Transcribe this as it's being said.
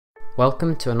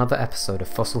Welcome to another episode of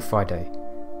Fossil Friday.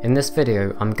 In this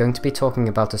video I'm going to be talking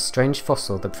about a strange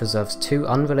fossil that preserves two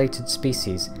unrelated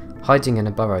species hiding in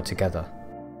a burrow together.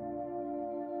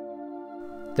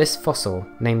 This fossil,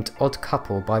 named Odd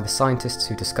Couple by the scientists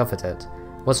who discovered it,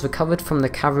 was recovered from the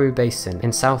Karoo Basin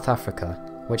in South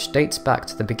Africa, which dates back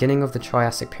to the beginning of the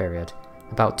Triassic period,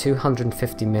 about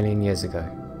 250 million years ago.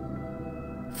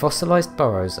 Fossilized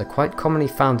burrows are quite commonly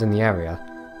found in the area,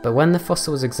 but when the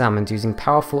fossil was examined using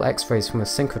powerful X-rays from a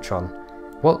synchrotron,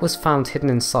 what was found hidden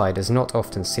inside is not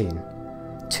often seen.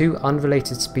 Two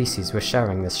unrelated species were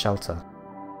sharing this shelter.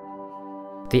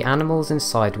 The animals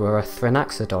inside were a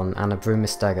Thrinaxodon and a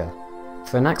Brumistega.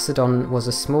 Thrinaxodon was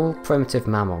a small, primitive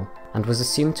mammal and was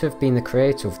assumed to have been the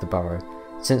creator of the burrow,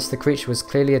 since the creature was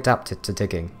clearly adapted to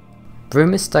digging.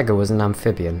 Brumistega was an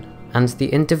amphibian, and the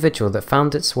individual that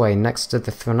found its way next to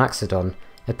the Thrinaxodon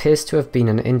appears to have been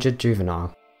an injured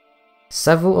juvenile.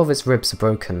 Several of its ribs are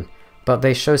broken, but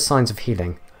they show signs of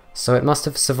healing, so it must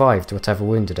have survived whatever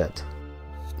wounded it.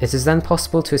 It is then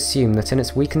possible to assume that in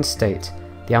its weakened state,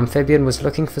 the amphibian was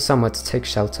looking for somewhere to take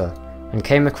shelter, and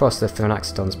came across the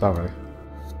Thrinaxodon's burrow.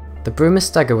 The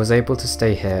Brumistega was able to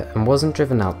stay here and wasn't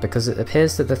driven out because it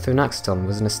appears that the Thrinaxodon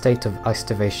was in a state of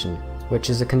aestivation, which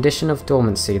is a condition of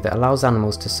dormancy that allows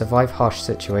animals to survive harsh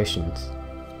situations.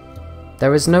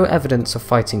 There is no evidence of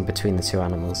fighting between the two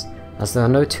animals, as there are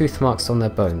no tooth marks on their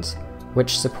bones,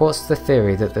 which supports the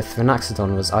theory that the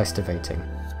Thrinaxodon was aestivating.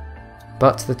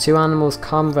 But the two animals'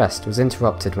 calm rest was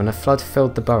interrupted when a flood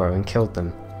filled the burrow and killed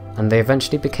them, and they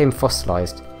eventually became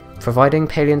fossilized, providing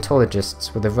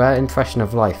paleontologists with a rare impression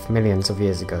of life millions of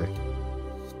years ago.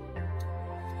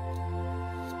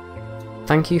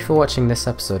 Thank you for watching this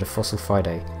episode of Fossil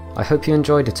Friday. I hope you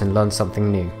enjoyed it and learned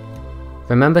something new.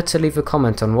 Remember to leave a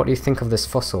comment on what you think of this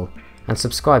fossil, and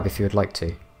subscribe if you would like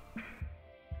to.